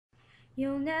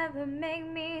You'll never make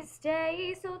me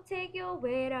stay, so take your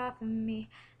weight off of me.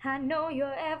 I know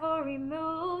your every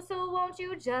move, so won't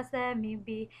you just let me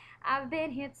be? I've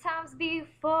been here times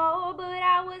before, but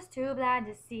I was too blind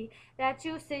to see that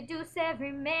you seduce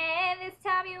every man. This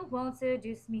time you won't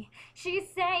seduce me. She's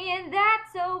saying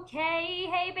that's okay.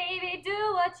 Hey baby,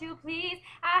 do what you please.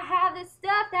 I have the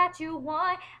stuff that you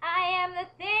want. I am the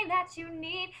thing that you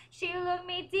need. She looked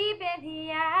me deep in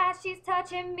the eyes. She's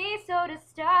touching me so to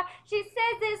start. She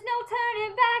says there's no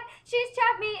turning back. She's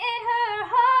trapped me in her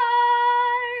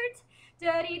heart.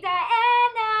 Dirty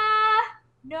Diana,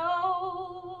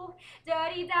 no.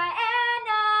 Dirty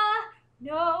Diana,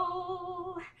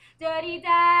 no. Dirty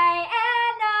Diana,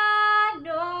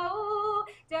 no.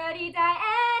 Dirty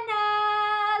Diana,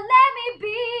 let me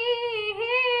be.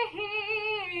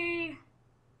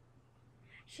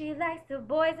 She likes the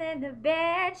boys in the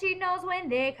band. She knows when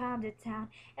they come to town.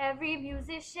 Every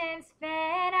musician's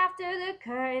fan after the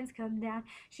curtains come down.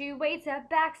 She waits at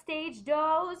backstage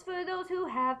doors for those who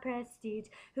have prestige,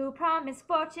 who promise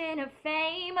fortune or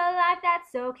fame, a life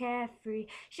that's so carefree.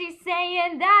 She's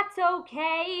saying that's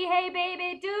okay. Hey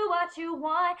baby, do what you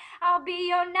want. I'll be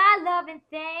your not loving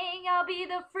thing. I'll be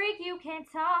the freak you can't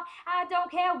talk. I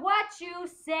don't care what you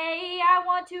say. I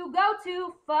want to go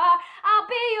too far. I'll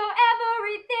be your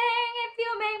everything if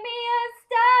you make me a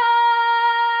star.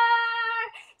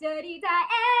 Dirty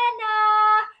Diana,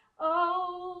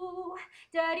 oh.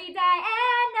 Dirty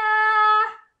Diana,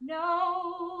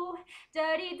 no.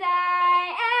 Dirty Diana.